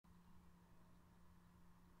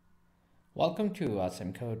Welcome to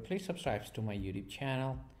Awesome Code. Please subscribe to my YouTube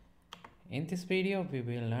channel. In this video, we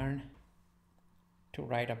will learn to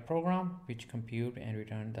write a program which compute and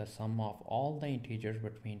return the sum of all the integers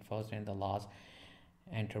between first and the last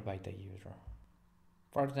entered by the user.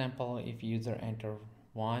 For example, if user enter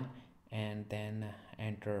 1 and then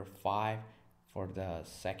enter 5 for the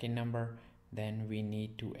second number, then we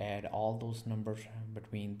need to add all those numbers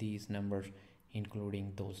between these numbers,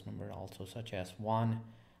 including those numbers also, such as 1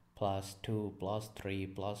 plus 2 plus 3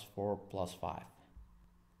 plus 4 plus 5.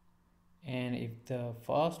 And if the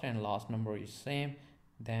first and last number is same,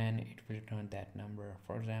 then it will return that number.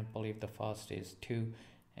 For example, if the first is 2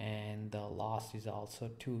 and the last is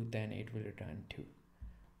also 2, then it will return 2.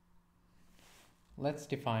 Let's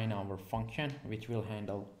define our function which will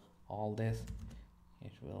handle all this.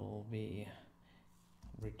 It will be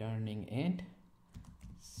returning int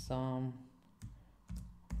sum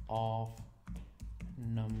of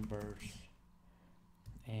numbers,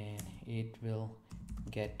 and it will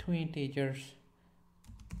get two integers,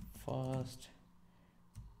 first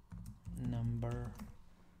number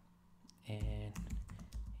and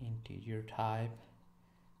integer type,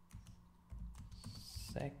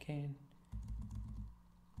 second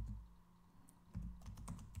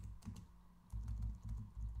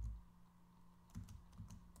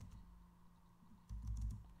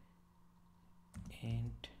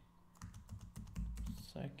int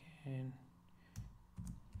second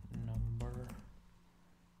number,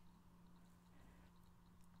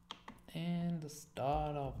 and the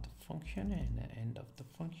start of the function and the end of the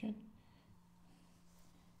function.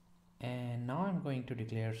 And now I'm going to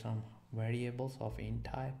declare some variables of int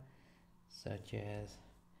type, such as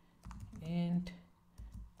int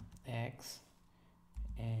x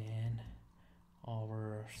and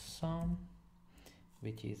our sum,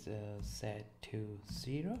 which is set to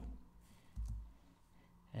 0.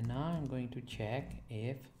 And now I'm going to check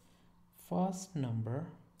if first number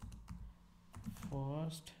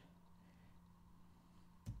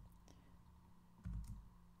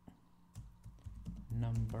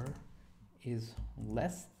is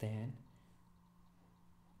less than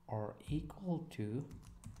or equal to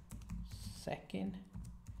second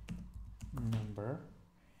number,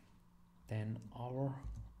 then our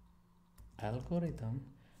algorithm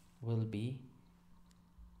will be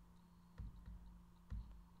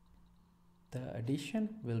the addition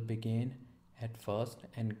will begin at first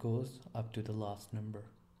and goes up to the last number.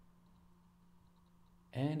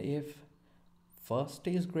 And if first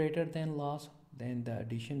is greater than last, then the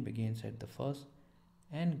addition begins at the first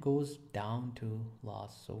and goes down to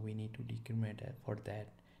last. So we need to decrement that for that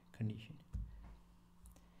condition.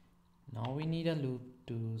 Now we need a loop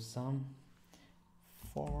to sum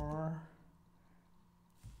for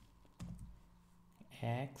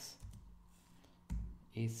x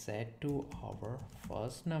is set to our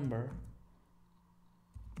first number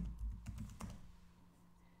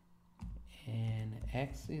and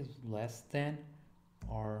x is less than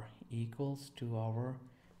or equals to our,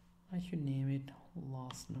 I should name it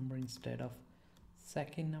last number instead of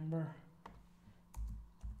second number,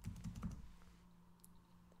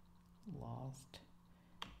 last,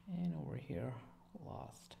 and over here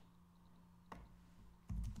last.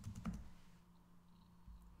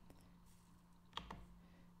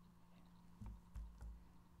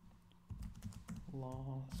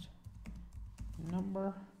 Last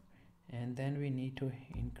number, and then we need to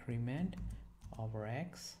increment our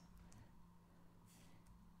x,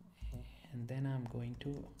 and then I'm going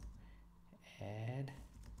to add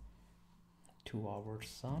to our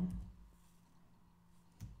sum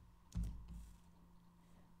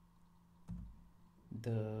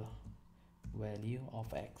the value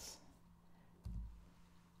of x.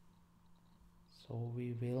 So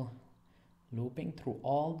we will looping through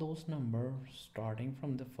all those numbers starting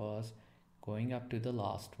from the first going up to the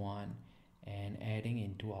last one and adding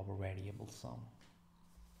into our variable sum.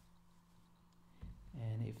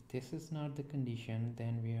 And if this is not the condition,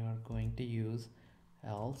 then we are going to use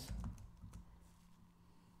else,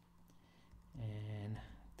 and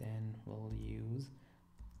then we'll use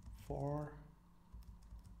for,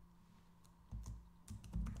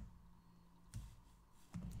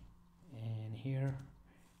 and here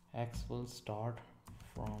x will start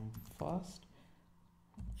from first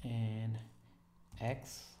and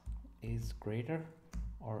x is greater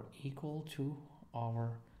or equal to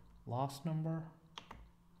our last number,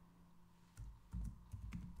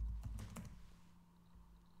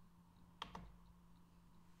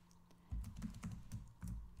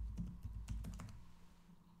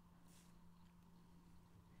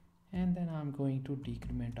 and then I'm going to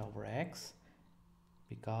decrement our x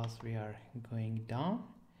because we are going down,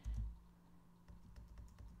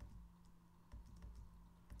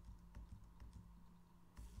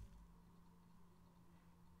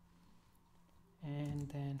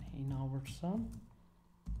 then in our sum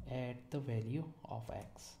add the value of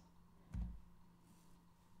x,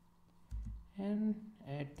 and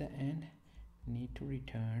at the end need to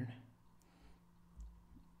return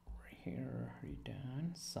here,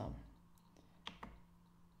 return sum.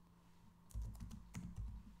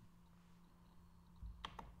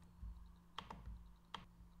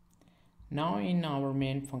 Now in our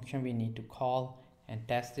main function we need to call and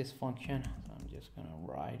test this function. So I'm just gonna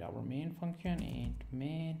write our main function, int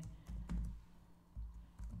main,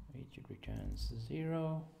 which returns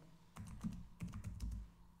 0,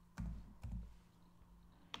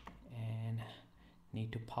 and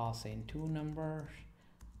need to pass in two numbers,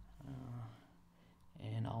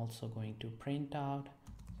 and also going to print out.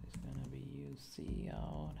 So it's gonna be use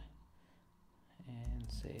cout and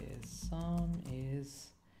says sum is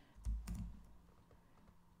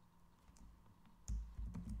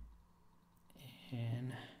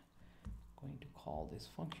and going to call this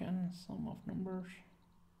function sum of numbers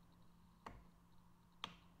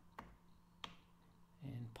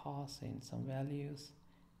and pass in some values.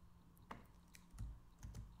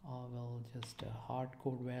 I will just hard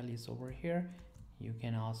code values over here. You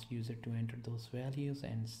can ask user to enter those values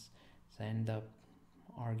and send the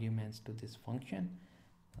arguments to this function.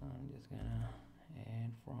 I'm just gonna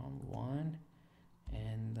add from 1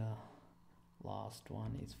 and the last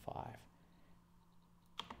one is 5,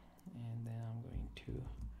 and then I'm going to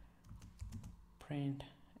print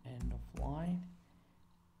end of line.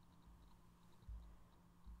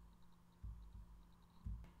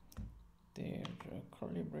 There's a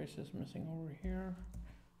curly braces missing over here.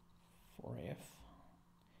 For if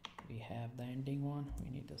we have the ending one, we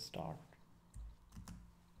need to start.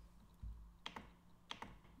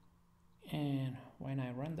 And when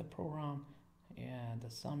I run the program, yeah, the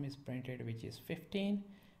sum is printed, which is 15,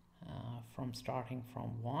 from starting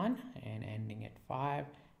from 1 and ending at 5,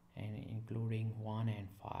 and including 1 and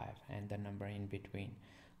 5 and the number in between.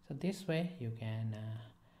 So this way you can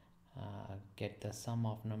get the sum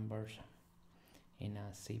of numbers in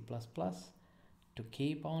C++. To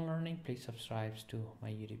keep on learning, please subscribe to my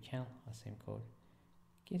YouTube channel, Asim Code.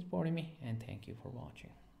 Keep supporting me, and thank you for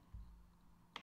watching.